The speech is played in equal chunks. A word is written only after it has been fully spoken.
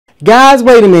Guys,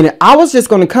 wait a minute. I was just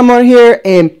going to come on here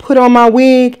and put on my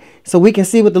wig so we can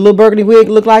see what the little burgundy wig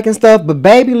look like and stuff. But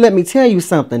baby, let me tell you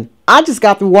something. I just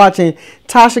got through watching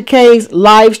Tasha K's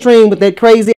live stream with that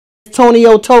crazy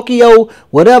ToKyo,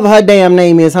 whatever her damn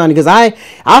name is, honey. Because I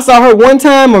saw her one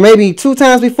time or maybe 2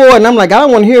 times before, and I'm like, I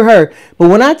don't want to hear her.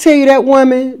 But when I tell you that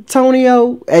woman,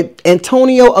 Antonio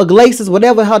Iglesias,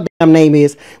 whatever her damn name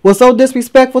is, was so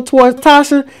disrespectful towards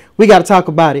Tasha, we got to talk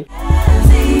about it.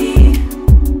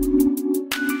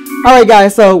 Alright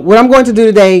guys, so what I'm going to do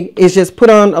today is just put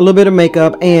on a little bit of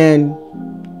makeup and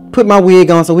put my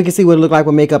wig on so we can see what it look like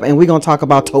with makeup, and we're going to talk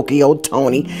about ToKyo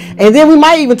Toni. And then we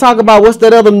might even talk about what's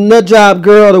that other nut job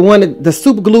girl, the one that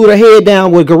super glued her head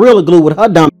down with Gorilla Glue with her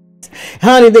dumb ass.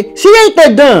 Honey, she ain't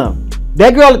that dumb.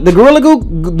 That girl, the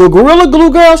Gorilla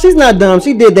Glue girl, she's not dumb.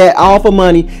 She did that all for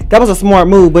money. That was a smart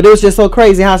move, but it was just so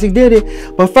crazy how she did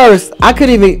it. But first, I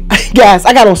couldn't even, guys,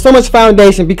 I got on so much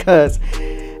foundation because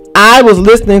I was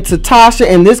listening to Tasha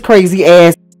and this crazy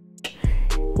ass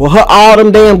with her all them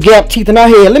damn gap teeth in her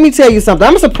head. Let me tell you something.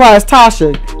 I'm surprised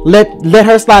Tasha let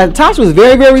her slide. Tasha was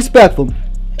very, very respectful.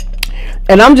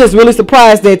 And I'm just really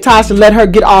surprised that Tasha let her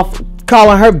get off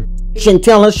calling her bitch and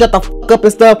telling her shut the fuck up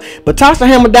and stuff. But Tasha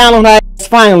hammered down on her ass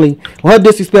finally with her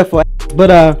disrespectful ass. But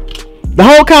the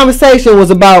whole conversation was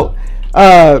about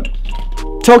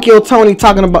ToKyo Toni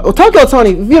talking about ToKyo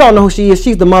Toni. If you don't know who she is,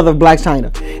 she's the mother of Black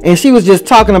China, and she was just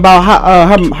talking about how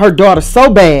her daughter so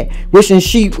bad, wishing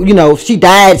she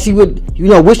died. She would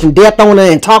wishing death on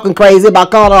her and talking crazy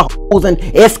about calling her hoes and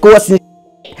escorts and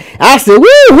I said,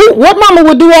 woo, what mama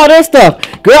would do all that stuff?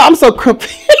 Girl, I'm so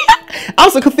confused. I'm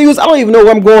so confused. I don't even know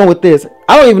where I'm going with this.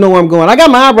 I don't even know where I'm going. I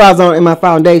got my eyebrows on in my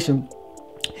foundation.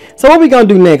 So what we gonna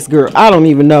do next, girl? I don't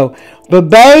even know. But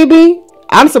baby,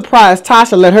 I'm surprised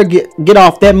Tasha let her get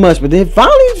off that much, but then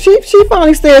finally she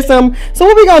finally said something. So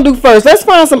what we gonna do first? Let's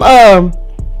find some let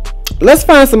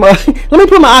me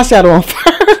put my eyeshadow on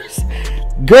first.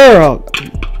 Girl,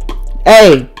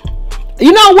 hey,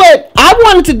 you know what I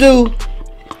wanted to do?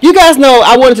 You guys know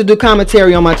I wanted to do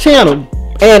commentary on my channel,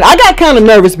 and I got kind of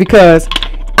nervous because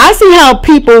I see how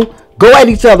people go at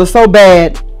each other so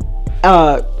bad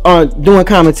on doing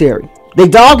commentary. They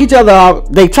dog each other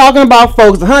out. They talking about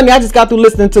folks. Honey, I just got through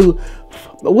listening to,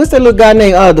 what's that little guy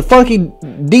named the Funky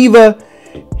Diva.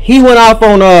 He went off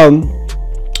on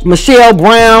Michelle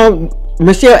ATLian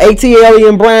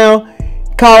Brown,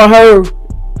 calling her,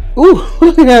 ooh,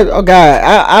 oh God,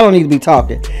 I don't need to be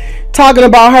talking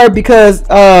about her because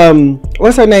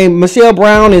what's her name? Michelle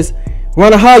Brown is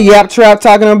running her yap trap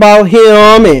talking about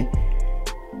him, and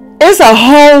it's a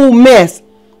whole mess.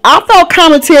 I thought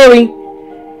commentary,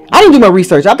 I didn't do my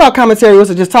research. I thought commentary was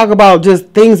to just talk about just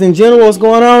things in general, what's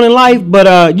going on in life.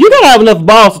 But you gotta have enough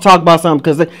balls to talk about something,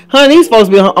 because honey, these folks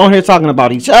be on here talking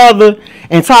about each other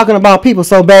and talking about people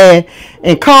so bad,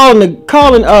 and calling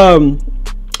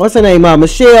what's her name?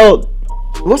 Michelle.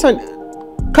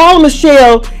 Calling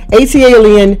Michelle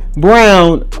ATLian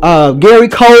Brown, Gary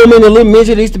Coleman, the little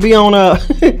midget that used to be on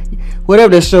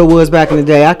whatever that show was back in the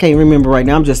day. I can't remember right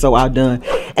now. I'm just so outdone.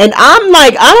 And I'm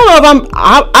like,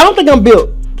 I don't think I'm built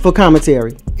for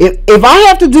commentary. If I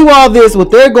have to do all this,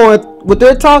 what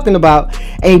they're talking about,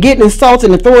 and getting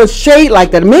insulted and throwing shade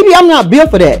like that, maybe I'm not built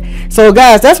for that. So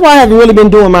guys, that's why I haven't really been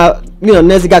doing my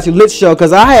Nezzy Got You Lit show,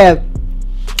 because I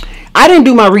didn't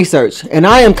do my research, and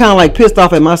I am kind of like pissed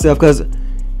off at myself, because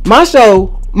my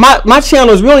show, my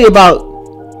channel is really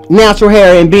about natural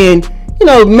hair and being,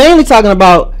 mainly talking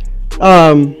about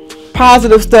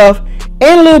positive stuff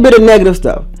and a little bit of negative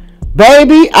stuff.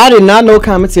 Baby, I did not know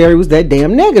commentary was that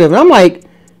damn negative. And I'm like,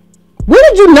 what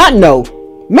did you not know?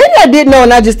 Maybe I didn't know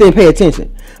and I just didn't pay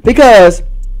attention, because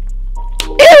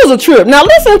it was a trip. Now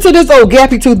listen to this old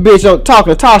gappy tooth bitch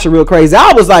talking to Tasha real crazy.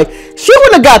 I was like, she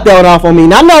wouldn't have got that one off on me.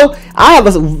 Now I know I have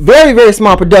a very, very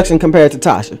small production compared to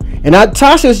Tasha, and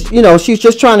Tasha's, she's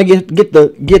just trying to get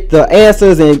the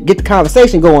answers and get the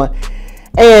conversation going.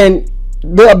 And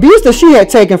the abuse that she had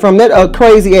taken from that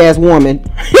crazy ass woman,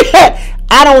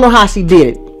 I don't know how she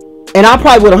did it, and I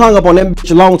probably would have hung up on that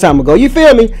bitch a long time ago. You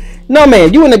feel me? No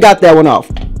man, you wouldn't have got that one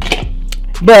off.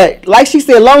 But like she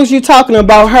said, as long as you're talking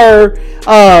about her,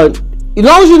 as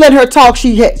long as you let her talk,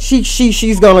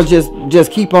 she's gonna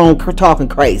just keep on talking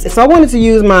crazy. So I wanted to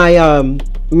use my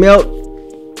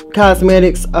Melt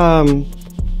Cosmetics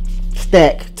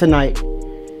stack tonight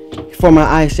for my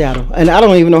eyeshadow, and I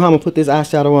don't even know how I'm gonna put this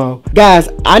eyeshadow on. Guys,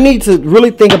 I need to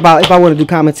really think about if I want to do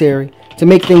commentary to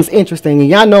make things interesting, and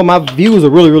y'all know my views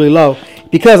are really, really low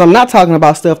because I'm not talking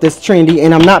about stuff that's trendy,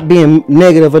 and I'm not being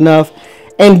negative enough.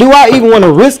 And do I even want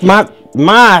to risk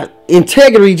my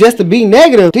integrity just to be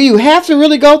negative? Do you have to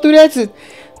really go through that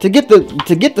to get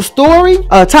the story,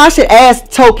 Tasha asked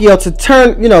ToKyo to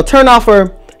turn off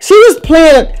her. She was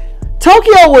playing.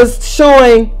 ToKyo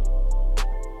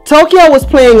was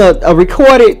playing a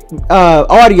recorded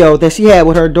audio that she had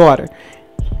with her daughter,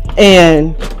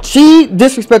 and she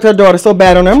disrespected her daughter so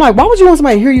bad on her. I'm like, why would you want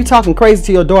somebody to hear you talking crazy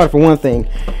to your daughter for one thing?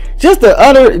 Just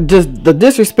the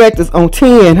disrespect is on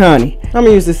 10, honey. I'm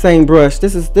gonna use the same brush.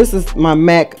 This is my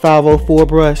MAC 504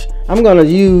 brush. I'm gonna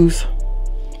use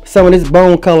some of this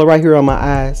bone color right here on my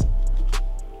eyes,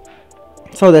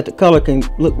 so that the color can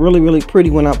look really, really pretty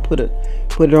when I put it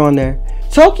on there.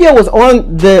 ToKyo was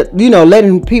on the,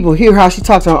 letting people hear how she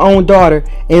talks to her own daughter,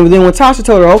 and then when Tasha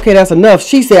told her, okay, that's enough,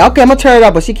 she said, okay, I'm gonna turn it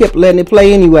off, but she kept letting it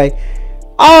play anyway.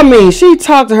 I mean, she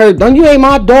talked to her, don't you hate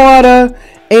my daughter?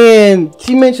 And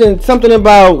she mentioned something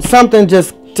about something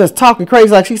just talking crazy,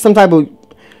 like she's some type of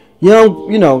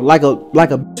like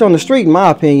a bitch on the street, in my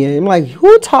opinion. I'm like,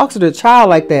 who talks to their child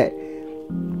like that?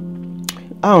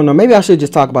 I don't know. Maybe I should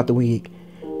just talk about the wig.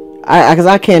 Because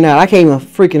I can't even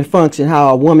freaking function how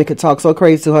a woman could talk so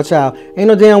crazy to her child. Ain't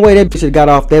no damn way that bitch had got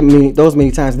off those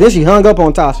many times. Then she hung up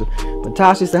on Tasha. But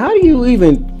Tasha said, how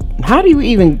do you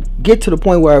even get to the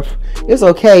point where it's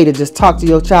okay to just talk to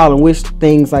your child and wish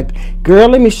things like, girl,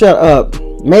 let me shut up.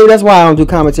 Maybe that's why I don't do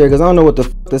commentary, because I don't know what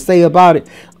to say about it.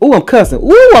 Ooh, I'm cussing.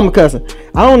 Ooh, I'm cussing.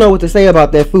 I don't know what to say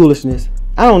about that foolishness.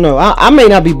 I don't know. I may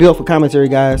not be built for commentary,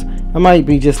 guys. I might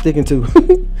be just sticking to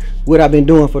what I've been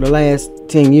doing for the last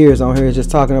 10 years on here,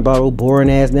 just talking about old boring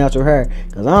ass natural hair.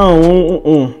 Because I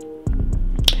don't.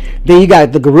 Then you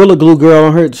got the Gorilla Glue girl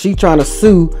on her. She trying to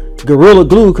sue Gorilla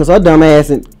Glue because her dumb ass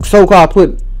and so-called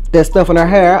put that stuff in her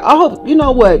hair. I hope,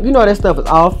 that stuff is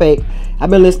all fake. I've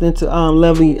been listening to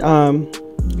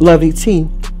Lovely T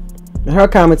and her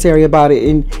commentary about it,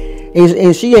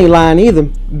 and she ain't lying either,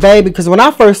 baby. Because when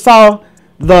I first saw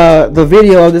the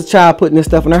video of this child putting this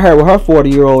stuff in her hair with her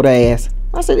 40-year-old ass,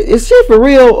 I said, is she for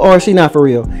real or is she not for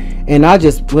real? And I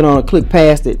just went on and clicked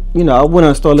past it. I went on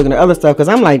and started looking at other stuff, because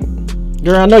I'm like,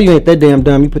 girl, I know you ain't that damn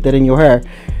dumb. You put that in your hair.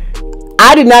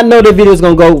 I did not know the video was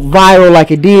gonna go viral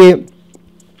like it did.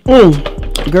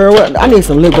 Girl, I need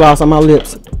some lip gloss on my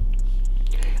lips.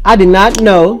 I did not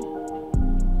know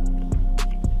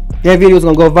that video was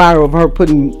gonna go viral of her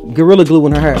putting Gorilla Glue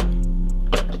in her hair.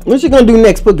 What's she gonna do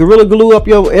next? Put Gorilla Glue up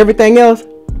your everything else?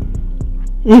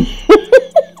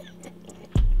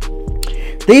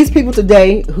 These people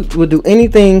today who would do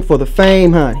anything for the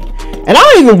fame, honey. And I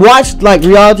don't even watch like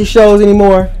reality shows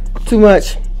anymore too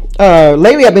much.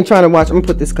 Lately I've been trying to watch, I'm gonna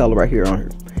put this color right here on here.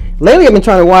 Lately I've been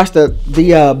trying to watch the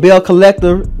Bell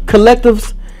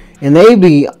collectives, and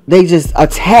they just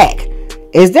attack.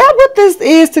 Is that what this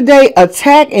is today?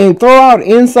 Attack and throw out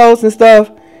insults and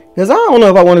stuff? Because I don't know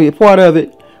if I want to be a part of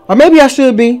it, or maybe I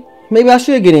should be. Maybe I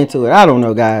should get into it. I don't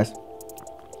know, guys.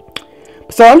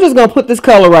 So I'm just gonna put this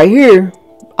color right here.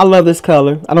 I love this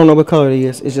color. I don't know what color it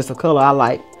is. It's just a color I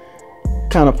like,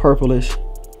 kind of purplish.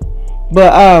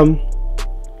 But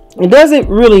it doesn't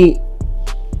really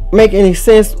make any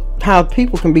sense how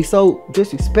people can be so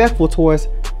disrespectful towards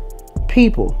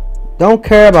people. Don't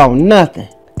care about nothing.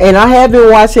 And I have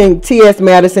been watching T.S.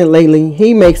 Madison lately.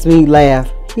 He makes me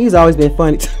laugh. He's always been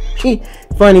funny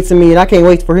to me, and I can't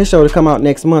wait for his show to come out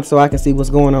next month so I can see what's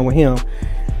going on with him.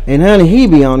 And honey, he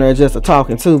be on there just a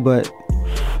talking too, but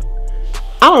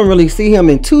I don't really see him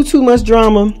in too much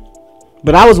drama.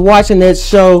 But I was watching that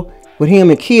show with him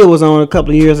and Kia was on a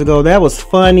couple of years ago. That was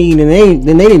funny, and they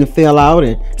didn't fail out.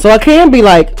 And so I can be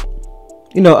like,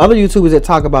 other YouTubers that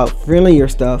talk about friendlier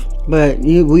stuff, but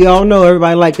we all know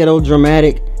everybody like that old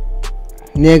dramatic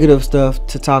negative stuff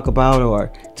to talk about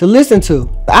or to listen to.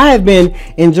 I have been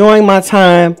enjoying my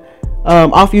time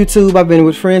off YouTube. I've been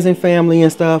with friends and family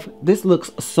and stuff. This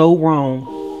looks so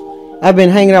wrong. I've been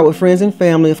hanging out with friends and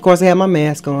family. Of course, I have my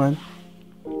mask on,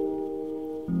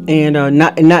 and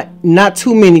not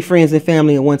too many friends and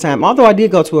family at one time. Although I did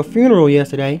go to a funeral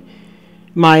yesterday.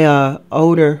 My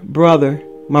older brother,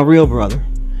 my real brother,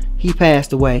 he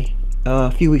passed away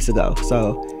a few weeks ago.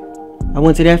 So I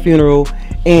went to that funeral,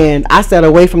 and I sat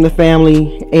away from the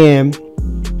family, and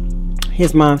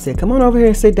his mom said, come on over here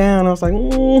and sit down. I was like,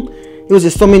 It was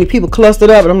just so many people clustered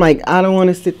up, and I'm like, I don't want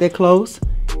to sit that close.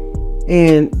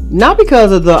 And not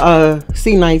because of the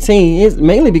C19, it's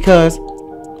mainly because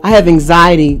I have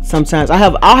anxiety sometimes. I'll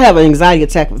have an anxiety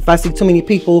attack if I see too many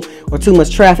people or too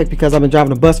much traffic, because I've been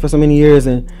driving a bus for so many years,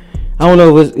 and I don't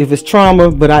know if it's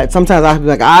trauma, but sometimes I be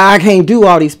like, I can't do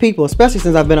all these people, especially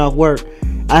since I've been off work.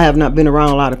 I have not been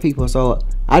around a lot of people, so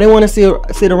I didn't want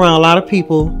to sit around a lot of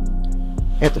people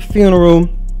at the funeral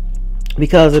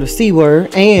because of the C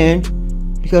word,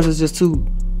 and because it's just too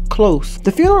close.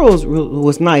 The funeral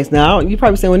was nice. Now you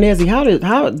probably say, well, Nancy, how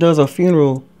does a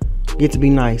funeral get to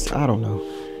be nice? I don't know.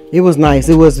 It was nice.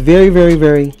 It was very, very,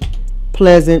 very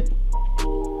pleasant,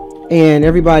 and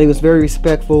everybody was very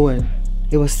respectful, and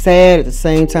it was sad at the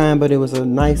same time, but it was a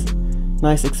nice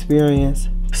experience.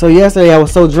 So yesterday I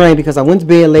was so drained because I went to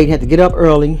bed late, had to get up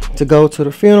early to go to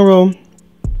the funeral,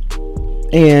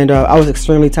 and I was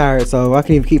extremely tired, so I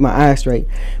couldn't even keep my eyes straight.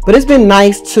 But it's been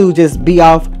nice to just be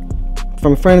off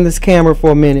from in front of this camera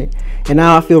for a minute, and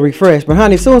now I feel refreshed. But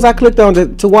honey, as soon as I clicked on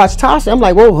to watch Tasha, I'm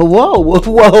like, whoa, what's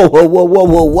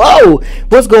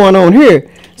going on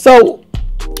here? So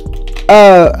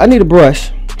I need a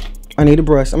brush. I'm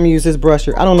gonna use this brush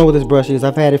here. I don't know what this brush is.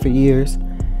 I've had it for years.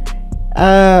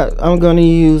 I'm gonna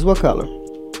use, what color?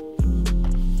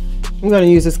 I'm gonna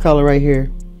use this color right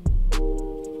here.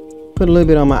 Put a little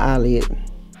bit on my eyelid.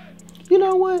 You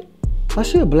know what? I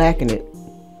should blacken it.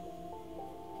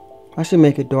 I should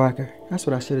make it darker. That's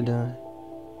what I should have done.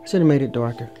 I should have made it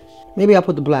darker. Maybe I'll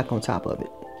put the black on top of it.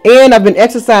 And I've been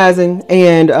exercising,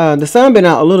 and the sun been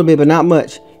out a little bit, but not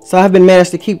much. So I've been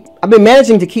managing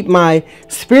to keep my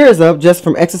spirits up just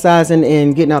from exercising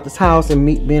and getting out this house and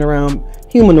being around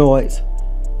humanoids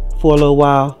for a little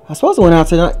while. I supposed to went out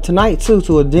tonight too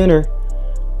to a dinner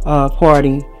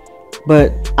party,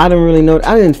 but I didn't really know.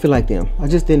 I didn't feel like them. I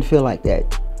just didn't feel like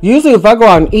that. Usually if I go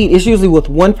out and eat, it's usually with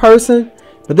one person,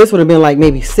 but this would have been like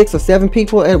maybe 6 or 7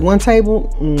 people at one table.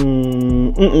 I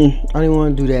didn't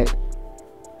want to do that.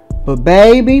 But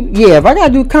baby, yeah, if I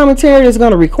gotta do commentary that's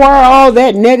gonna require all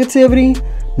that negativity,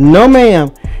 no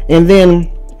ma'am. And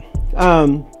then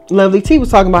Lovely T was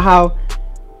talking about how,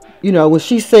 you know, when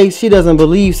she says she doesn't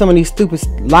believe some of these stupid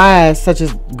lies, such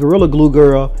as Gorilla Glue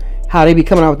Girl, how they be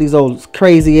coming out with these old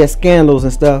crazy ass scandals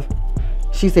and stuff.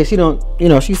 She said she don't, you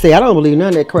know, she said I don't believe none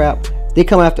of that crap.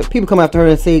 People come after her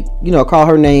and say, you know, call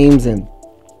her names and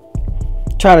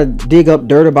try to dig up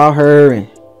dirt about her, and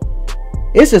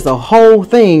it's just a whole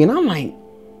thing. And I'm like,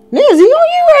 Nancy, are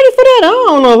you ready for that? I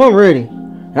don't know if I'm ready.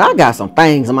 I got some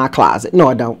things in my closet. No,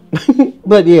 I don't.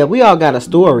 But yeah, we all got a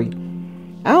story.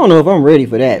 I don't know if I'm ready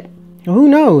for that. Who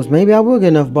knows? Maybe I will get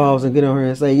enough balls and get on her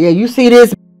and say, yeah, you see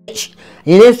this bitch?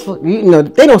 And this, you know,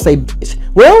 they don't say bitch.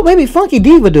 Well, maybe Funky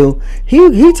Diva do.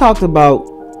 He talked about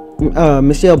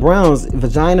Michelle Brown's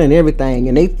vagina and everything,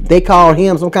 and they called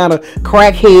him some kind of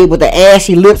crackhead with the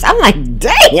ashy lips. I'm like,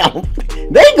 damn,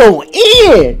 they go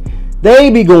in.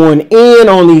 They be going in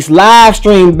on these live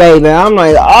streams, baby. I'm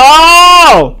like,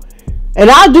 oh. And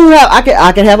I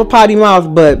can have a potty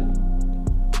mouth, but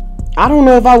I don't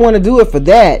know if I want to do it for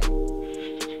that.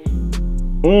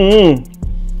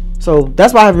 So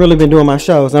that's why I've really been doing my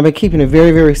shows. I've been keeping it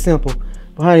very, very simple.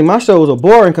 But honey, my shows are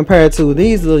boring compared to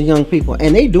these little young people,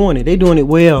 and they doing it. They doing it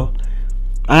well.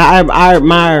 I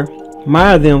admire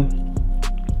them.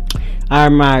 I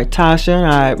admire Tasha, and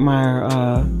I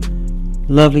admire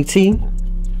Lovely T,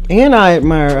 and I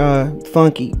admire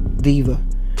Funky Diva.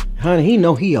 Honey, he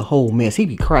know he a whole mess. He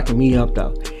be cracking me up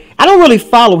though. I don't really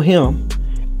follow him,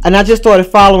 and I just started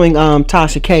following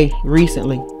Tasha K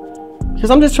recently because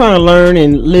I'm just trying to learn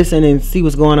and listen and see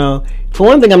what's going on. For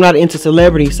one thing, I'm not into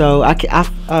celebrities, so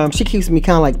she keeps me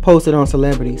kind of like posted on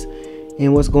celebrities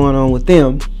and what's going on with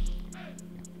them.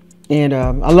 And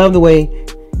I love the way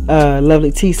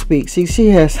Lovely T speaks. She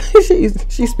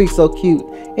speaks so cute,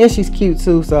 and she's cute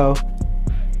too. So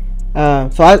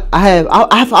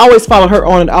I've always followed her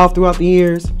on and off throughout the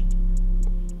years.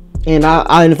 And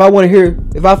if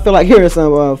I feel like hearing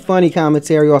some funny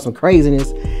commentary or some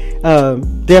craziness,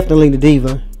 definitely the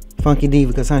diva, Funky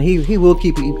Diva, because honey, he will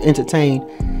keep you entertained,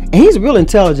 and he's real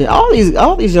intelligent. All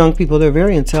these young people, they're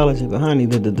very intelligent, but honey,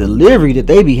 the delivery that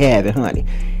they be having, honey,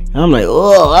 I'm like,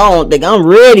 oh, I don't think I'm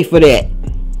ready for that.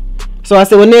 So I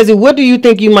said, well, Nancy, what do you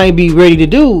think you might be ready to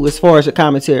do as far as your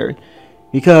commentary?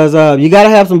 Because you got to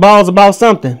have some balls about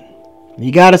something.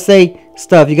 You got to say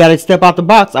stuff. You got to step out the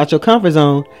box, out your comfort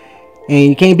zone. And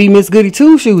you can't be Miss Goody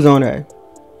Two Shoes on there.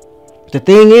 The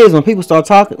thing is, when people start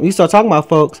talking, you start talking about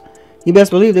folks, you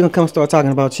best believe they're going to come start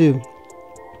talking about you.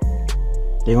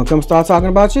 They're going to come start talking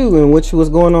about you and what's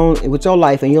going on with your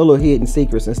life and your little hidden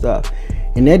secrets and stuff.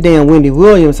 And that damn Wendy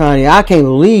Williams, honey, I can't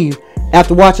believe,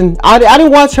 after watching, I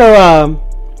didn't watch her,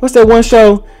 what's that one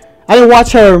show? I didn't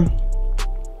watch her,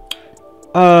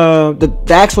 the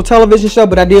actual television show,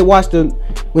 but I did watch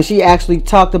when she actually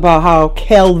talked about how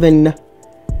Kelvin,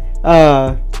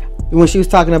 when she was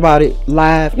talking about it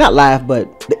live, not live,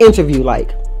 but the interview,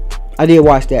 like, I did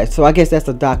watch that. So I guess that's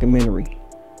a documentary.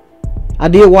 I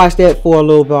did watch that for a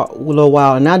little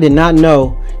while, and I did not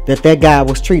know that guy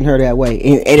was treating her that way.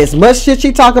 And as much shit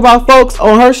she talk about folks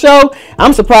on her show,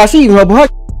 I'm surprised she even opened her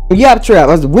Yap trap.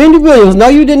 I was Wendy Williams. No,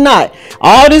 you did not.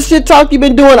 All this shit talk you've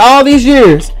been doing all these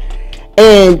years.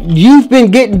 And you've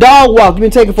been getting dog walk. You've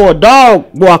been taking for a dog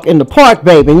walk in the park,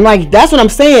 baby. And like, that's what I'm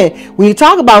saying. When you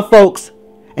talk about folks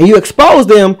and you expose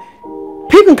them,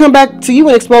 people can come back to you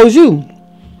and expose you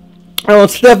on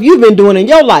stuff you've been doing in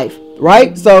your life,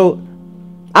 right? So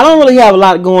I don't really have a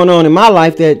lot going on in my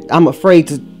life that I'm afraid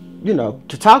to, you know,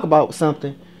 to talk about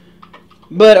something.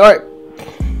 But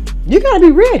you gotta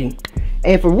be ready.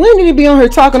 And for Wendy to be on here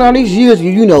talking all these years,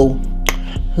 you know,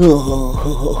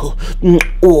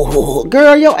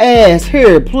 girl, your ass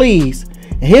here, please.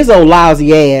 And his old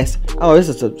lousy ass. Oh, this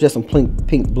is just some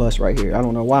pink blush right here. I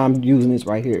don't know why I'm using this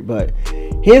right here, but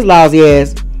his lousy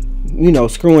ass, you know,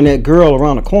 screwing that girl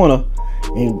around the corner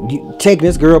and taking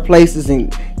this girl places,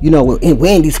 and you know, in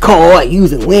Wendy's car,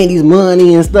 using Wendy's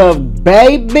money and stuff,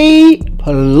 baby,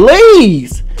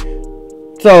 please.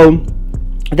 So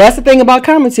that's the thing about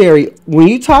commentary. When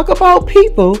you talk about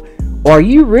people, are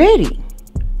you ready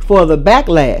for the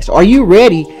backlash? Are you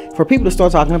ready for people to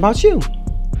start talking about you?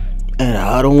 And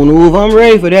I don't know if I'm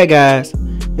ready for that, guys.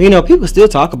 You know, people still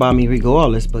talk about me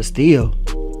regardless, but still,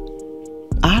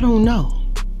 I don't know.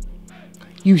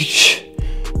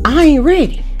 I ain't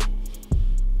ready.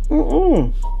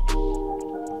 I'm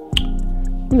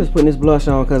just putting this blush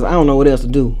on because I don't know what else to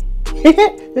do.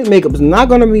 This makeup is not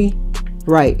gonna be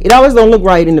right. It always don't look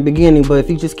right in the beginning, but if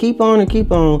you just keep on and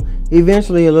keep on,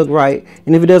 eventually it'll look right.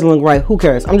 And if it doesn't look right, who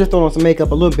cares? I'm just throwing on some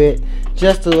makeup a little bit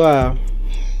just to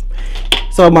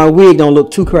so my wig don't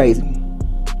look too crazy.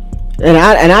 And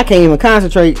I can't even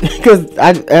concentrate because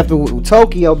after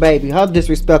ToKyo, baby, her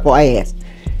disrespectful ass.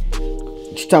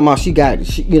 She talking about she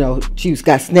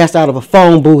got snatched out of a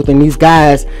phone booth, and this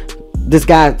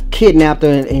guy kidnapped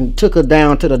her and took her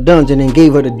down to the dungeon and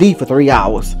gave her the D for 3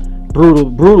 hours.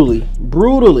 Brutally.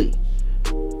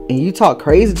 And you talk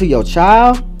crazy to your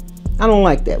child? I don't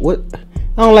like that.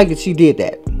 I don't like that she did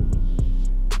that.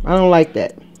 I don't like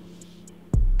that.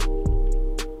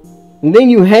 And then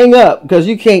you hang up because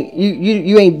you can't.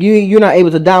 You're not able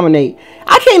to dominate.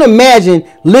 I can't imagine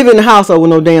living in a household with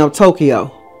no damn ToKyo.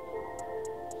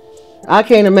 I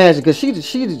can't imagine, because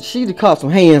she caught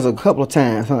some hands a couple of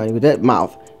times, honey, with that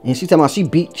mouth. And she talking about she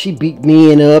beat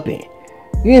men up, and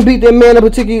you didn't beat that man up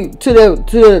and took you to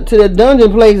the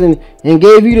dungeon place and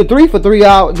gave you the D for 3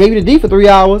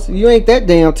 hours. You ain't that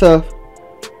damn tough.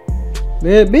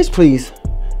 Man, bitch, please.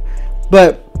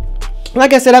 But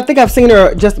like I said, I think I've seen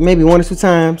her just maybe 1 or 2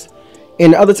 times,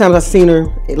 and the other times I've seen her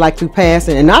like through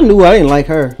passing, and I knew I didn't like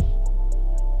her.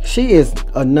 She is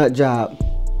a nut job.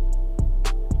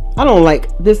 I don't like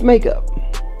this makeup,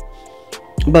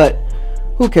 but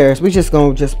who cares? We just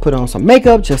gonna put on some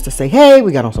makeup just to say, hey,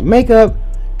 we got on some makeup.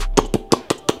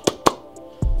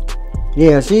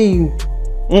 Yeah, she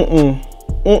I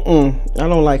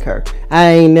don't like her. I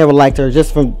ain't never liked her,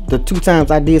 just from the 2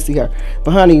 times I did see her.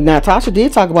 But honey, now Tasha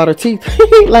did talk about her teeth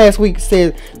last week.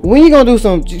 Said, when you gonna do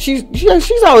some, she's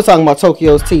always talking about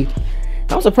ToKyo's teeth.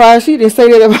 I'm surprised she didn't say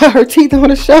that about her teeth on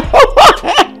the show.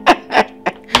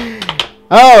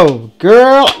 Oh,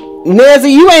 girl,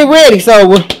 Nezzy, you ain't ready.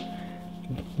 So,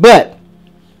 but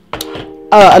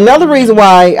another reason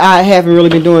why I haven't really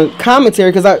been doing commentary,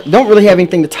 because I don't really have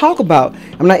anything to talk about.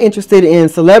 I'm not interested in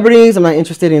celebrities. I'm not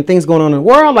interested in things going on in the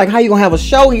world. Like, how you gonna have a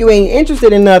show? You ain't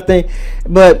interested in nothing.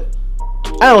 But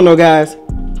I don't know, guys.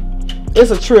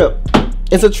 It's a trip.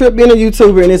 It's a trip being a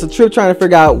YouTuber, and it's a trip trying to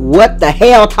figure out what the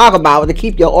hell talk about to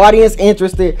keep your audience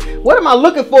interested. What am I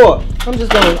looking for?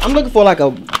 I'm looking for like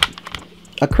a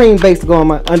cream base to go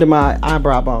on under my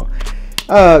eyebrow bone.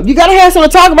 You gotta have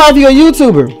something to talk about if you're a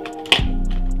YouTuber.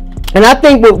 And I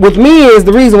think with me is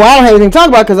the reason why I don't have anything to talk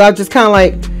about, because I've just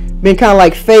been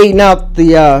fading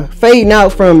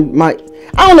out from my,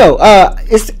 I don't know.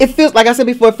 It feels like I said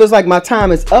before, it feels like my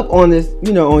time is up on this,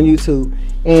 on YouTube.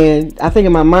 And I think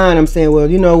in my mind I'm saying, well,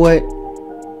 you know what?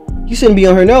 You shouldn't be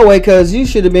on here no way, because you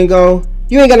should have been going.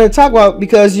 You ain't got nothing to talk about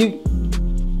because you're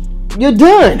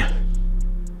done.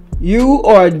 You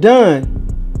are done.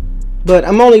 But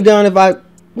I'm only done if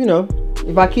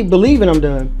I keep believing I'm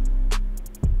done.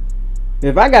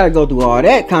 If I gotta go through all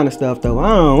that kind of stuff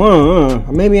though,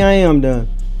 maybe I am done.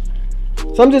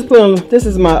 So I'm just putting, this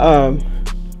is my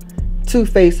Too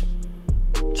Faced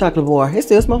chocolate bar. It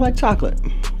still smells like chocolate.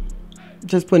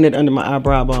 Just putting it under my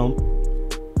eyebrow bone.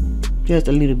 Just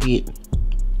a little bit.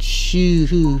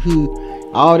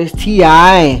 All this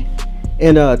T.I.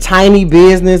 and Tiny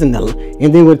Business, and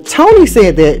then when Toni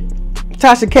said that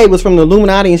Tasha K was from the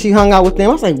Illuminati and she hung out with them,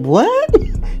 I was like, what?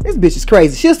 This bitch is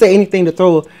crazy. She'll say anything to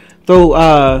throw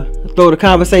the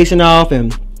conversation off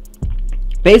and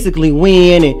basically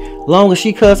win, and long as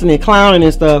she cussing and clowning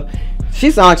and stuff, She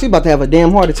sounds like she's about to have a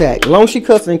damn heart attack. As long as she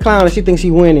cussing and clowning, she thinks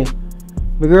she winning.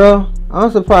 But girl,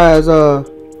 I'm surprised. I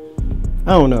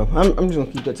don't know. I'm just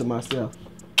gonna keep that to myself.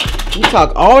 You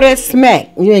talk all that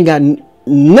smack, you ain't got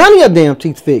none of your damn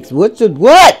teeth fixed. What?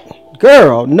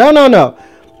 Girl, no.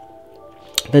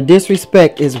 The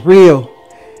disrespect is real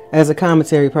as a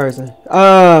commentary person.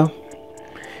 Where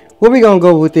we gonna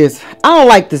go with this? I don't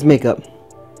like this makeup,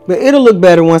 but it'll look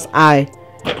better once I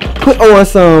put on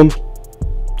some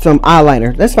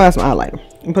eyeliner. Let's find some eyeliner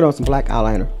and put on some black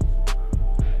eyeliner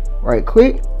right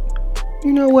quick.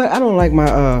 You know what? I don't like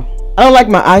my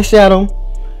eyeshadow.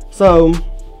 So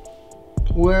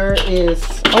where is,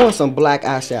 I want some black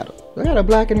eyeshadow. Do I got a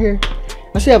black in here?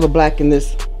 I should have a black in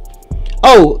this.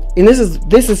 Oh, and this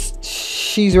is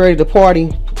She's Ready to Party,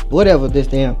 whatever this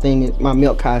damn thing is. My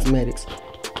Milk Cosmetics.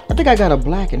 I think I got a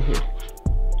black in here.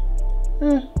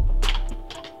 No,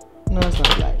 it's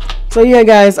not black. So yeah,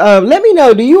 guys, let me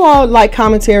know, do you all like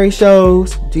commentary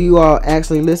shows? Do you all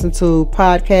actually listen to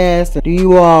podcasts? Do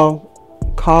you all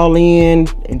call in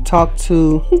and talk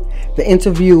to the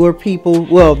interviewer people?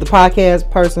 Well, the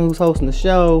podcast person who's hosting the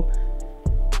show.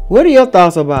 What are your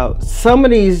thoughts about some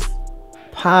of these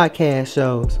podcast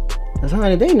shows? Because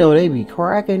honey, they know they be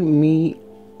cracking me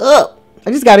up.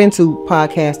 I just got into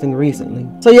podcasting recently.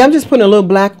 So yeah, I'm just putting a little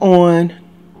black on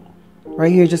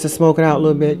right here just to smoke it out a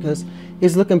little bit, because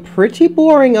it's looking pretty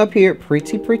boring up here.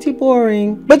 Pretty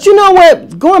boring. But you know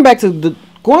what? Going back to the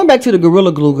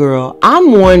Gorilla Glue girl,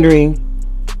 I'm wondering,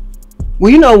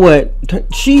 well, you know what?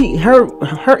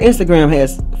 Her Instagram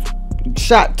has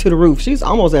shot to the roof. She's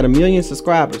almost at 1 million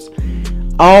subscribers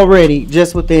already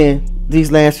just within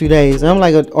these last few days. And I'm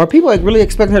like, are people like really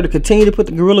expecting her to continue to put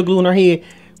the Gorilla Glue in her head?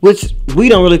 Which we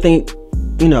don't really think,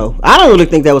 you know, I don't really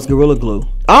think that was Gorilla Glue.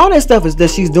 All that stuff is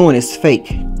that she's doing is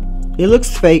fake. It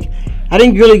looks fake. I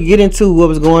didn't really get into what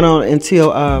was going on until,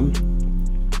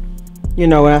 you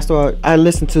know, when I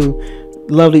listened to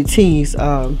Lovely T's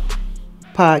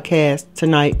podcast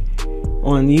tonight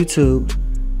on YouTube.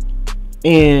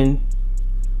 And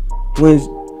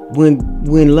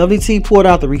when Lovely T pulled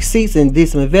out the receipts and did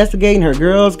some investigating, her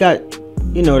girls got,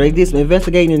 you know, they did some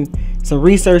investigating and some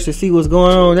research to see what's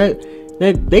going on.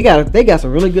 They got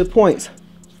some really good points.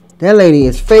 That lady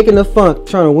is faking the funk,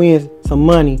 trying to win some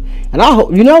money. And I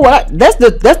hope, you know what? That's the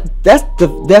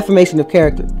defamation of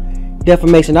character.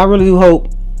 Defamation. I really do hope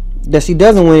that she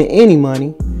doesn't win any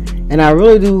money. And I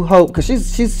really do hope, because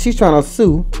she's trying to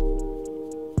sue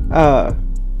the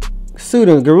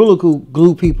Gorilla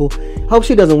Glue people. Hope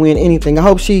she doesn't win anything. I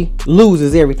hope she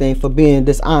loses everything for being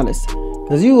dishonest.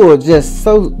 Because you are just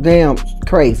so damn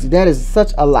crazy. That is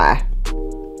such a lie.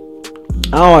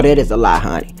 Oh, that is a lie,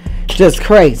 honey. Just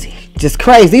crazy. Just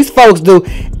crazy. These folks do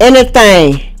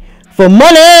anything for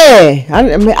money.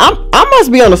 I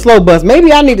must be on a slow bus.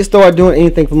 Maybe I need to start doing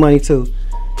anything for money too.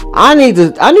 I need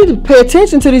to pay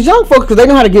attention to these young folks, because they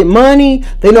know how to get money.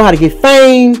 They know how to get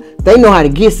fame. They know how to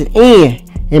get it in.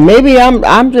 And maybe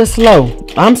I'm just slow.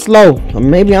 I'm slow. Or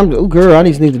maybe oh girl, I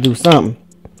just need to do something.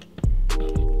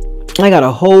 I got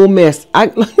a whole mess.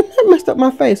 I messed up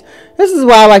my face. This is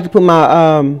why I like to put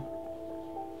my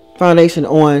foundation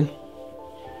on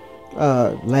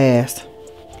last.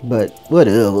 But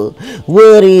whatever.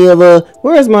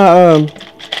 Where's my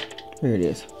here it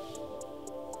is.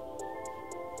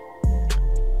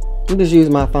 I'm just use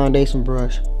my foundation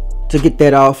brush to get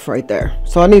that off right there.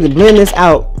 So I need to blend this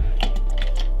out.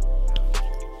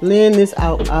 Blend this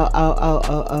out.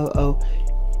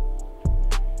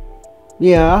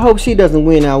 Yeah, I hope she doesn't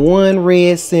win that 1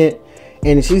 red cent,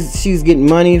 and she's getting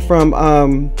money from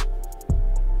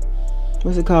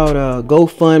what's it called,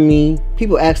 GoFundMe.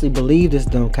 People actually believe this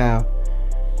dumb cow.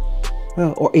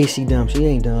 Well, or is she dumb? She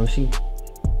ain't dumb.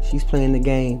 She's playing the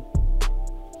game.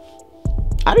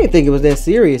 I didn't think it was that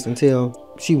serious until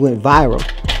she went viral.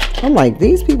 I'm like,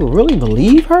 these people really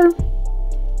believe her?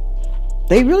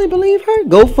 They really believe her?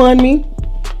 GoFundMe.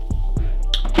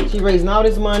 She raising all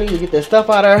this money to get that stuff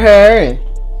out of her hair. And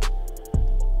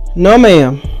no,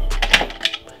 ma'am.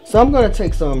 So I'm gonna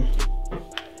take a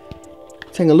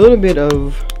little bit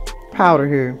of powder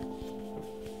here.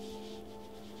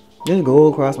 Just go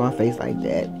across my face like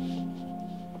that.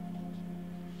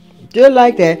 Just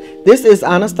like that. This is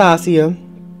Anastasia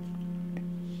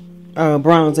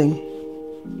bronzing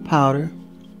powder.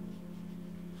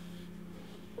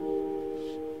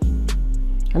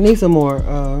 I need some more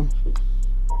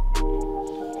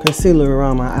concealer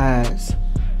around my eyes.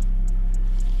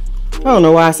 I don't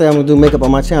know why I say I'm gonna do makeup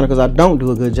on my channel, because I don't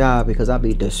do a good job, because I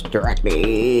be distracted.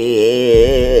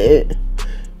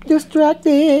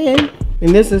 And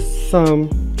this is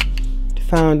some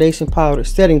foundation powder,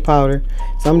 setting powder.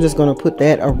 So I'm just gonna put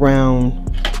that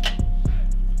around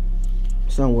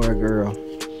somewhere, girl.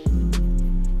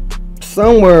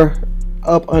 Somewhere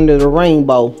up under the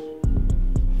rainbow.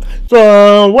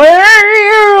 Somewhere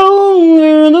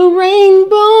under the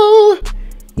rainbow.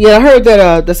 Yeah, I heard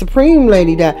that the Supreme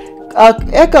lady died.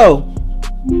 Echo.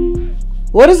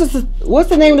 What's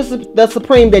the name of the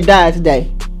Supreme that died today?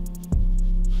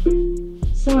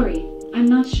 Sorry, I'm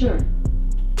not sure.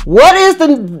 What is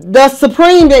the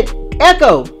Supreme that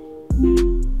Echo?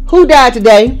 Who died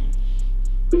today?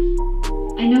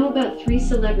 I know about 3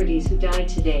 celebrities who died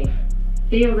today.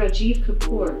 They are Rajiv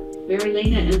Kapoor,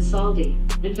 Marilena Ansaldi,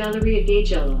 and Valeria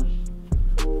Gagelov.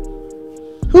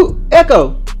 Who,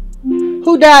 Echo?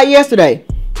 Who died yesterday?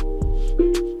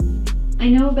 I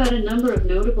know about a number of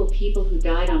notable people who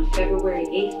died on February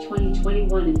 8,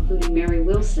 2021, including Mary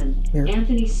Wilson,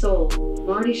 Anthony Soule,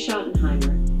 Marty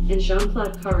Schottenheimer, and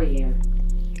Jean-Claude Carrière.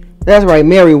 That's right,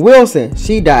 Mary Wilson.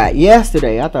 She died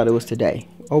yesterday. I thought it was today.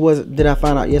 Or was it, did I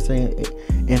find out yesterday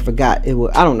and forgot it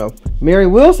was, I don't know. Mary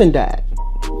Wilson died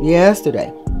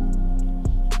yesterday.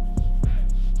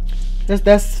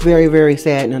 That's very, very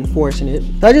sad and unfortunate.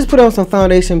 So I just put on some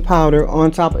foundation powder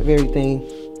on top of everything.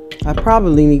 I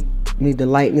probably need to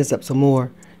lighten this up some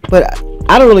more. But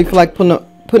I don't really feel like putting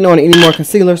on any more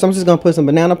concealer. So I'm just going to put some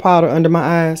banana powder under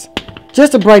my eyes.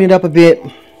 Just to brighten it up a bit.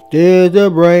 Just to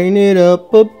brighten it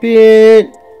up a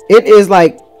bit. It is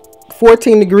like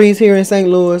 14 degrees here in St.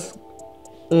 Louis.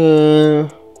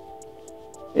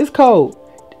 It's cold.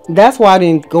 That's why I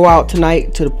didn't go out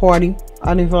tonight to the party.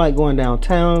 I didn't feel like going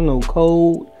downtown. No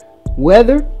cold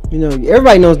weather. You know,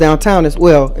 everybody knows downtown as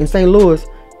well. In St. Louis,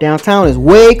 downtown is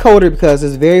way colder because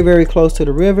it's very, very close to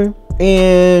the river.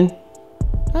 And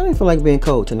I didn't feel like being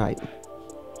cold tonight.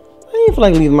 I didn't feel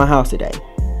like leaving my house today.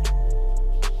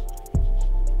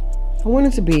 I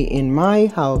wanted to be in my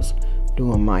house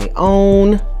doing my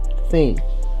own thing.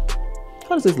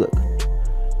 How does this look?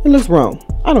 It looks wrong.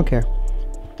 I don't care.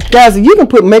 Guys, you can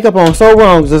put makeup on so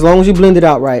wrong as long as you blend it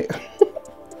out right.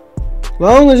 As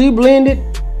long as you blend it,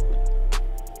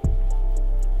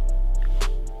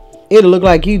 it'll look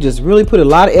like you just really put a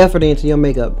lot of effort into your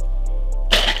makeup.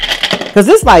 Because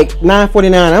it's like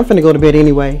 9:49. I'm finna go to bed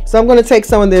anyway. So I'm going to take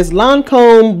some of this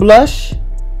Lancome blush. I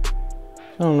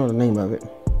don't know the name of it.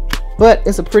 But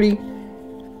it's a pretty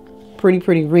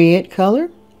red color.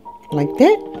 Like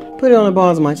that. Put it on the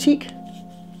balls of my cheek.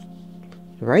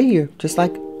 Right here. Just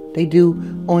like they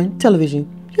do on television.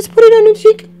 Just put it on the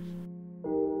cheek.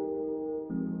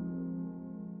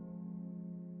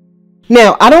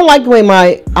 Now, I don't like the way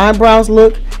my eyebrows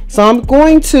look. So I'm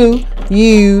going to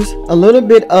use a little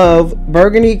bit of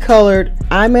burgundy colored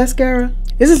eye mascara.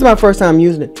 This is my first time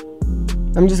using it.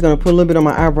 I'm just going to put a little bit on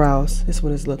my eyebrows. This is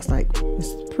what it looks like.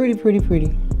 It's pretty.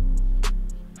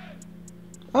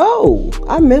 Oh,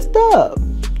 I messed up.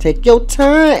 Take your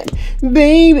time,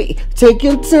 baby. Take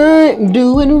your time.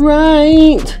 Do it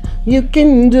right. You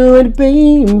can do it,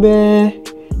 baby.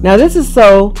 Now, this is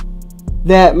so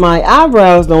that my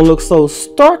eyebrows don't look so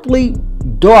starkly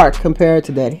dark compared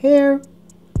to that hair.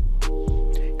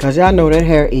 Because y'all know that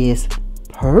hair is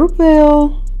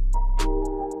purple.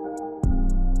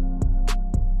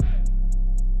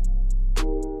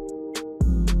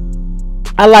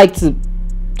 I like to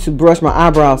brush my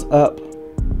eyebrows up.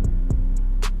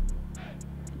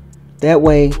 That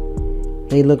way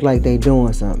they look like they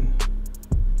doing something.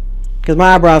 Because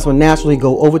my eyebrows will naturally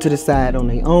go over to the side on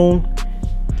their own.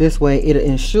 This way it'll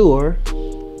ensure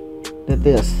that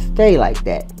they'll stay like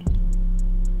that.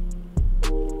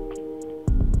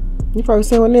 You probably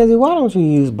saying, well, Nancy, why don't you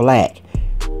use black?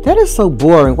 That is so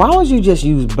boring. Why don't you just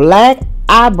use black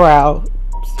eyebrows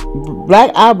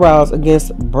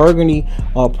against burgundy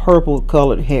or purple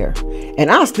colored hair?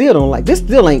 And I still don't like this.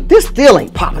 Still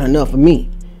ain't popping enough for me.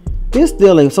 This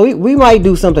still ain't. So we might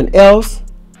do something else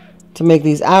to make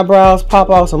these eyebrows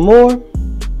pop out some more.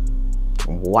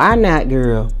 Why not,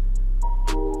 girl?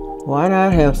 Why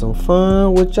not have some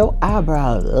fun with your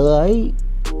eyebrows? Alright.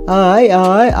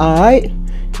 I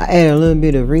add a little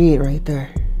bit of red right there.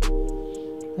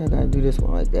 I gotta do this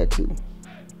one like that too.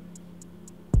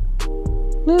 A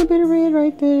little bit of red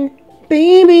right there.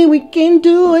 Baby, we can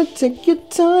do it. Take your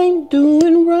time, do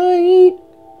it right.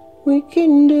 We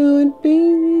can do it,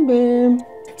 baby.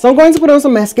 So I'm going to put on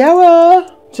some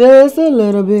mascara. Just a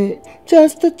little bit.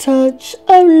 Just a touch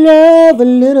of love. A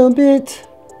little bit.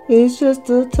 It's just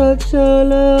a touch of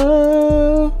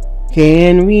love.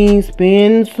 Can we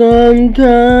spend some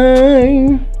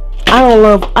time? I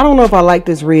don't know if I like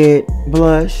this red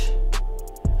blush.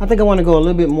 I think I want to go a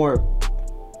little bit more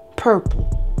purple.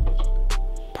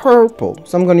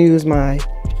 So I'm going to use my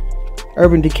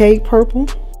Urban Decay purple.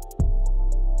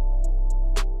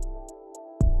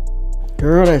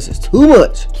 Girl, that's just too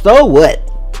much. So what?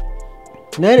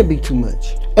 That'd be too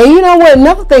much. And you know what?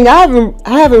 Another thing, I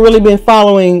haven't really been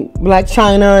following Black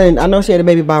China, and I know she had a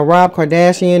baby by Rob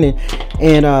Kardashian,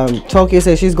 and ToKyo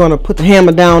said she's gonna put the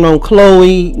hammer down on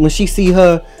Chloe when she see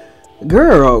her.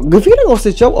 Girl, if you don't go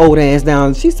sit your old ass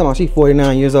down, she's talking about she's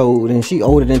 49 years old and she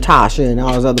older than Tasha and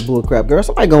all this other bull crap. Girl,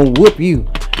 somebody gonna whoop you.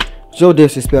 It's your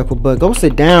disrespectful, but go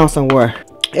sit down somewhere.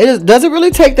 Does it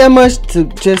really take that much to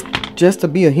just to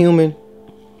be a human?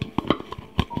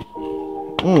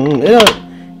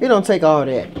 It don't take all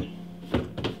that.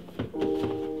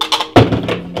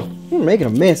 You're making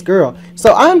a mess, girl.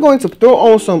 So I'm going to throw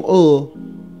on some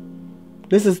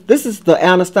this is the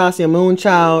Anastasia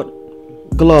Moonchild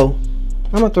Glow.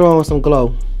 I'm gonna throw on some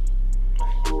glow.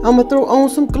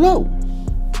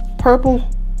 Purple.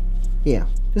 Yeah.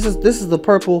 This is the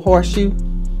purple horseshoe.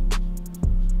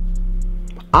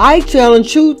 I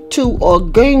challenge you to a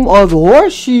game of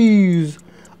horseshoes.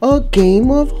 A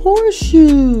game of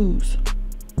horseshoes.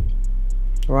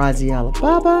 Razi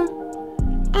Alibaba,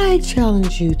 I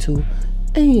challenge you to.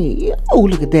 Hey, oh,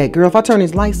 look at that, girl. If I turn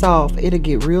these lights off, it'll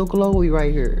get real glowy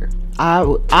right here. I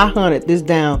hunted this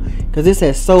down because this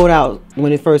had sold out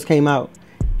when it first came out.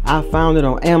 I found it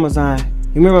on Amazon.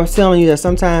 You remember I was telling you that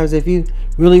sometimes if you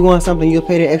really want something, you'll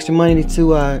pay the extra money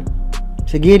to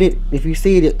get it. If you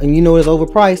see it and you know it's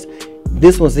overpriced,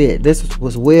 this was it. This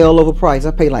was well overpriced.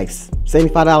 I paid like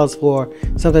 $75 for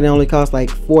something that only cost like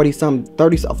 $40 some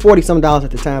dollars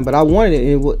at the time. But I wanted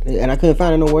it and I couldn't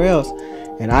find it nowhere else.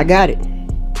 And I got it.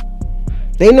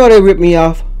 They know they ripped me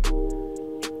off.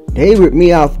 They ripped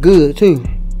me off good too.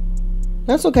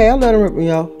 That's okay. I'll let them rip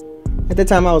me off. At the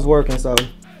time I was working, so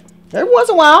every once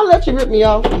in a while I'll let you rip me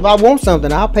off. If I want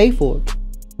something, I'll pay for it.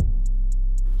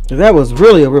 That was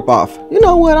really a rip off. You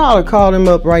know what? I'll call them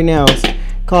up right now.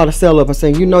 Call the seller up and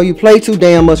say, you know, you play too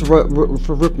damn much for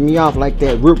ripping me off like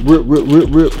that.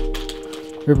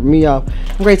 Ripping me off.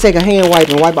 I'm going to take a hand wipe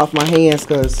and wipe off my hands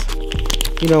because,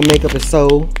 you know, makeup is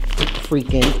so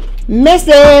freaking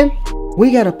messy.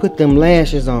 We got to put them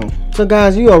lashes on. So,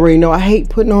 guys, you already know I hate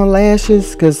putting on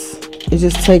lashes because it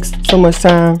just takes so much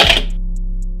time.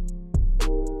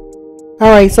 All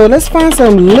right, so let's find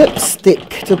some lipstick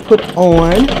to put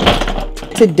on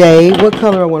today. What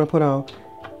color I want to put on?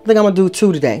 I think I'm going to do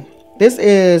two today. This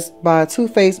is by Too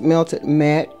Faced Melted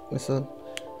Matte. It's a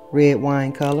red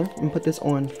wine color. I'm going to put this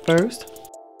on first.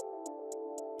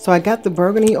 So I got the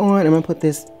burgundy on. I'm going to put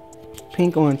this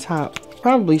pink on top.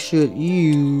 Probably should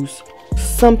use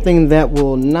something that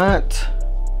will not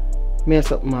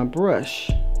mess up my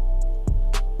brush.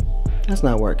 That's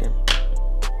not working.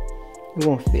 It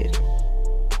won't fit.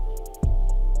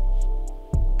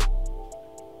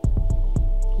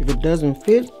 If it doesn't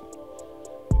fit,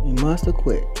 you must have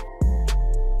quit.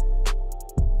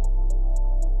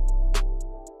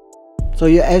 So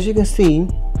yeah, as you can see,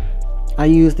 I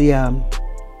use the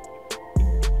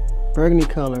burgundy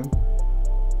color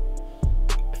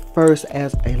first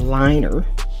as a liner.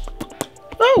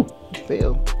 Oh,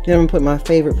 fail. Then I'm gonna put my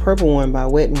favorite purple one by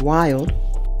Wet n Wild.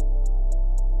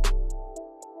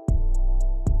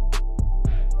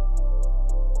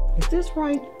 Is this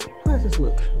right? How does this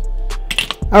look?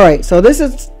 Alright, so this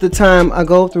is the time I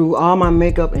go through all my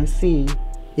makeup and see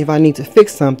if I need to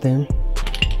fix something.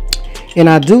 And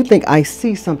I do think I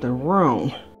see something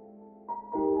wrong.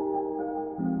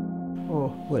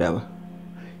 Oh, whatever.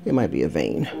 It might be a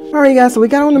vein. Alright guys, so we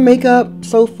got on the makeup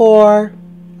so far.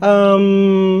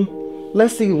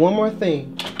 Let's see, one more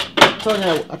thing.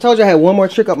 I told you I had one more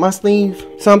trick up my sleeve.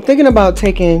 So I'm thinking about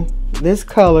taking this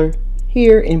color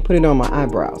here and put it on my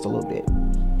eyebrows a little bit.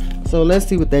 So let's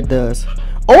see what that does.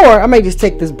 Or I may just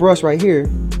take this brush right here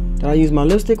that I use my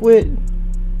lipstick with.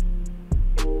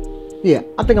 Yeah,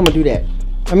 I think I'm gonna do that.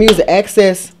 I'm gonna use the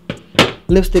excess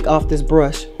lipstick off this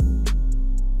brush.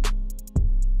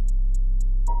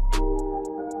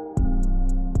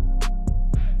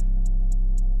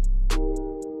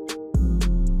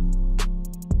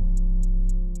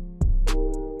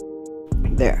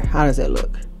 There, how does that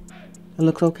look? That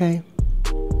looks okay.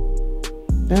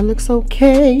 That looks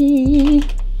okay.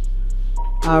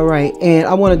 All right, and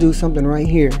I want to do something right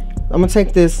here. I'm gonna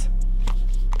take this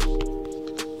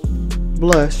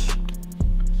blush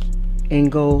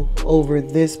and go over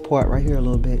this part right here a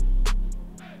little bit.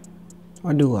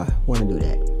 Or do I want to do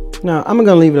that? No, I'm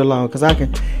gonna leave it alone because I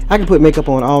can put makeup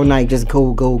on all night, just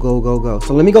go.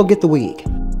 So let me go get the wig.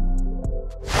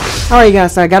 All right,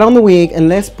 guys, so I got on the wig and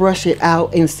let's brush it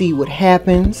out and see what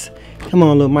happens. Come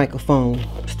on, little microphone.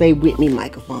 Stay with me,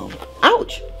 microphone.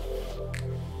 Ouch.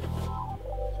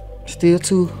 Still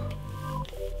too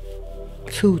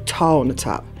too tall in the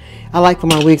top. I like for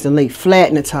my wigs to lay flat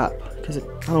in the top because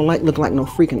I don't like looking like no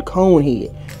freaking cone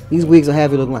head. These wigs will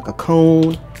have you looking like a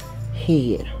cone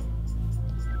head.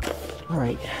 All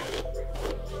right.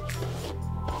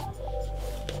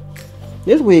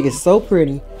 This wig is so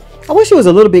pretty. I wish it was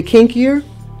a little bit kinkier.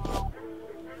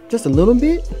 Just a little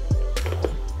bit.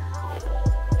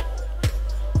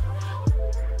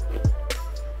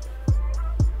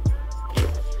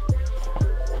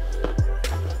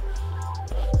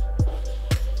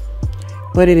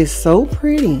 But it is so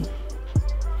pretty.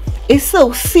 It's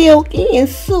so silky and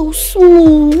so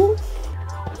smooth.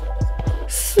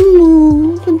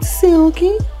 Smooth and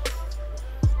silky.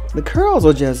 The curls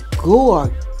are just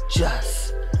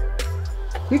gorgeous.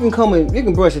 You can come in, you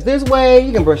can brush it this way,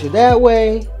 you can brush it that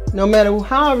way. No matter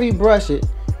however you brush it,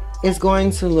 it's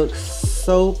going to look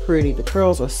so pretty. The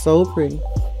curls are so pretty.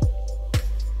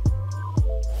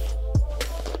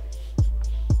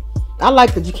 I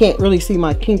like that you can't really see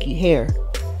my kinky hair.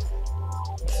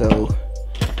 So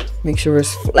make sure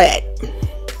it's flat.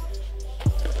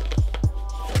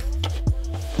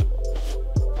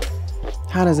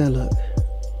 How does that look?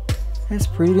 That's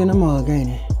pretty than a mug, ain't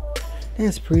it?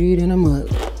 That's pretty than a mug.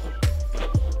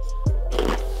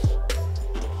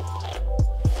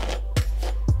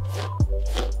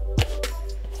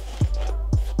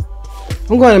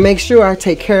 I'm going to make sure I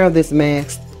take care of this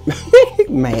mask.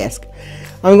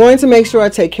 I'm going to make sure I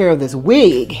take care of this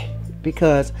wig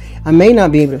because I may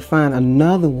not be able to find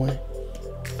another one.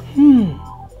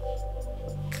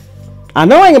 I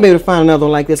know I ain't gonna be able to find another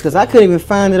one like this because I couldn't even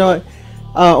find it on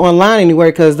online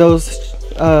anywhere because those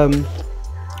the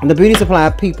beauty supply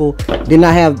people did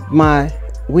not have my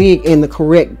wig in the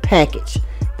correct package.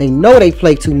 They know they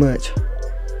play too much.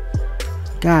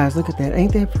 Guys, look at that.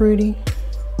 Ain't that pretty?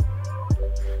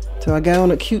 So I got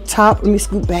on a cute top. Let me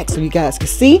scoot back so you guys can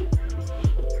see.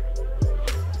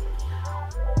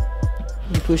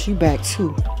 Let me push you back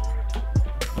too.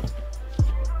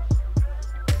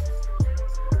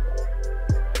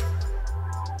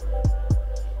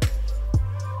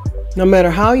 No matter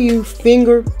how you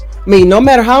no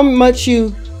matter how much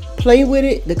you play with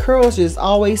it, the curls just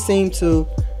always seem to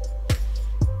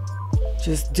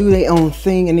just do their own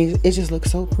thing, and it just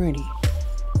looks so pretty.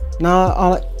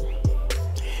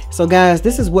 So guys,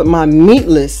 this is what my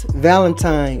Meatless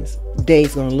Valentine's Day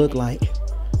is gonna look like.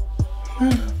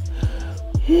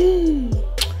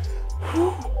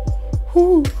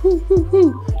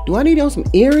 Do I need on some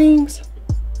earrings?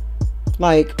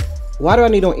 Like, why do I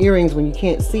need on earrings when you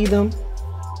can't see them?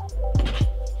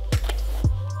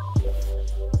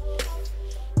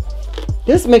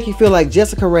 This make you feel like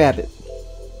Jessica Rabbit.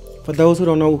 For those who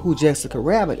don't know who Jessica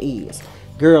Rabbit is,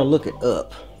 girl, look it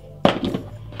up.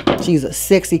 She's a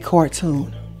sexy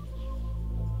cartoon.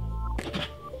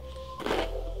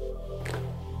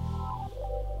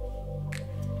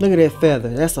 Look at that feather.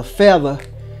 That's a feather.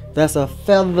 That's a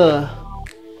feather.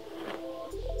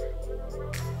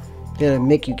 That'll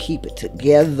make you keep it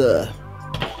together.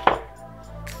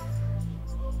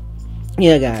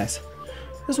 Yeah, guys.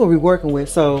 This is what we're working with.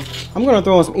 So I'm going to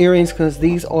throw on some earrings because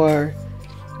these are...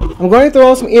 I'm going to throw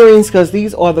on some earrings because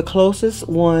these are the closest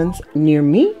ones near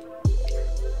me.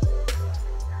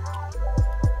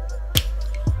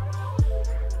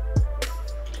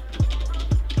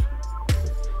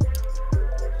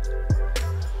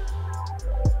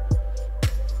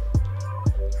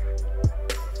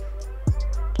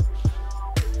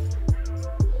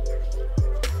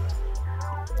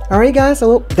 Alright guys,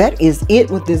 so that is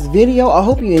it with this video. I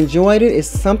hope you enjoyed it. It's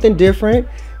something different.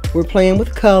 We're playing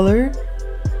with color.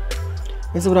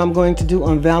 This is what I'm going to do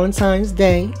on Valentine's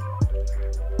Day.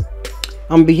 I'm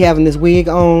going to be having this wig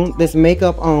on, this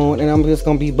makeup on, and I'm just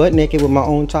going to be butt naked with my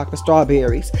own chocolate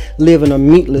strawberries, living a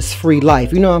meatless free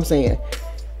life. You know what I'm saying?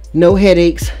 No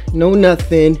headaches, no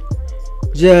nothing.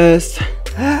 Just...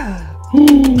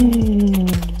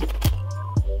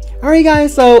 Alright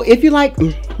guys, so if you like...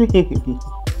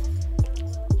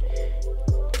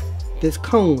 this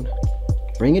cone,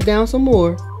 bring it down some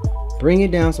more, bring it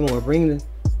down some more,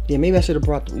 yeah, maybe I should have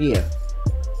brought yeah,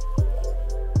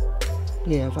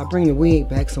 if I bring the wig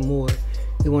back some more,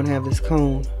 we want to have this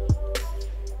cone.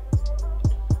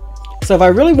 So if I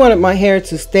really wanted my hair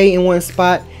to stay in one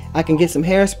spot, I can get some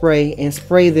hairspray and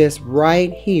spray this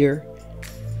right here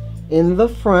in the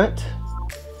front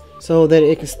so that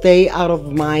it can stay out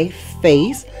of my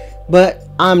face. But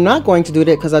I'm not going to do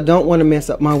that because I don't want to mess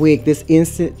up my wig. This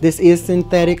is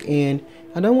synthetic and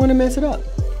I don't want to mess it up.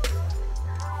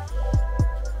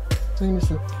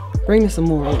 Bring this some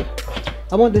more over.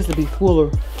 I want this to be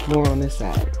fuller more on this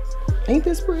side. Ain't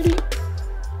this pretty?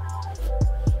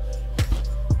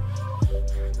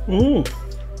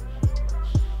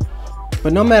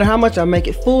 But no matter how much I make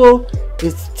it full,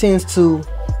 it tends to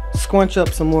scrunch up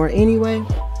some more anyway.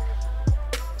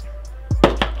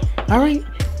 All right.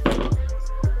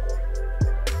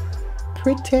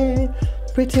 Pretty.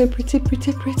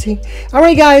 All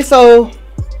right, guys. So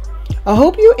I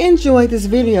hope you enjoyed this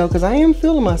video because I am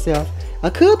feeling myself. I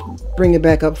could bring it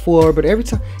back up forward, but every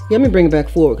time, yeah, let me bring it back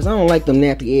forward because I don't like them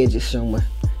nappy edges showing.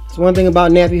 It's one thing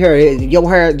about nappy hair. Your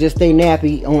hair just stay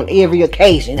nappy on every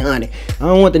occasion, honey. I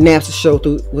don't want the naps to show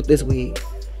through with this wig.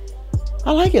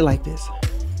 I like it like this.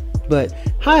 But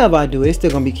however I do it, it's still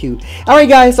gonna be cute. All right,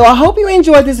 guys. So I hope you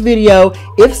enjoyed this video.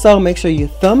 If so, make sure you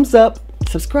thumbs up,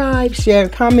 subscribe, share,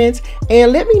 comment,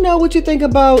 and let me know what you think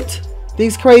about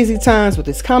these crazy times with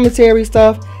this commentary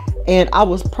stuff. And I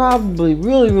will probably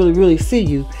really see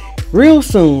you real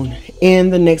soon in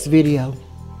the next video.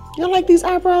 Y'all like these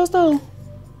eyebrows though?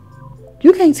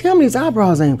 You can't tell me these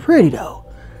eyebrows ain't pretty though.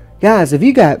 Guys, if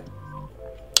you got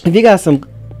some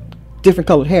different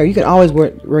colored hair, you can always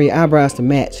wear your eyebrows to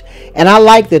match. And I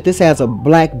like that this has a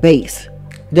black base.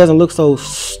 It doesn't look so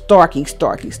starky.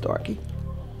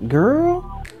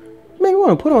 Girl, man, you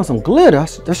want to put on some glitter. I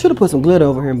should have put some glitter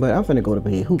over here, but I'm finna go to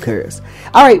bed. Who cares?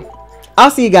 All right,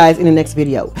 I'll see you guys in the next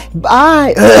video.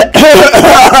 Bye.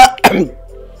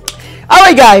 All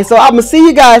right, guys, so I'm gonna see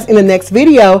you guys in the next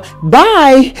video.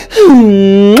 Bye.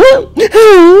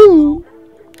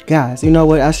 Guys, you know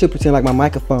what? I should pretend like my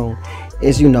microphone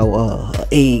is, you know,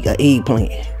 an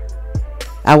eggplant.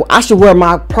 I should wear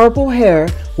my purple hair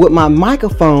with my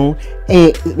microphone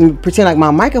and pretend like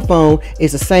my microphone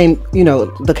is the same, you know,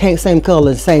 the same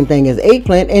color, same thing as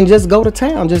eggplant, and just go to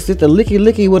town. Just hit the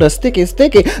licky with a sticky.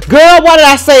 Girl, why did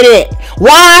I say that?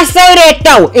 Why I say that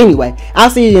though? Anyway, I'll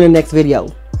see you in the next video.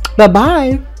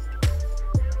 Bye-bye.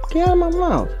 Get out of my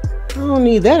mouth. I don't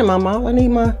need that in my mouth. I need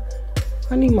my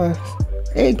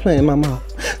eggplant in my mouth.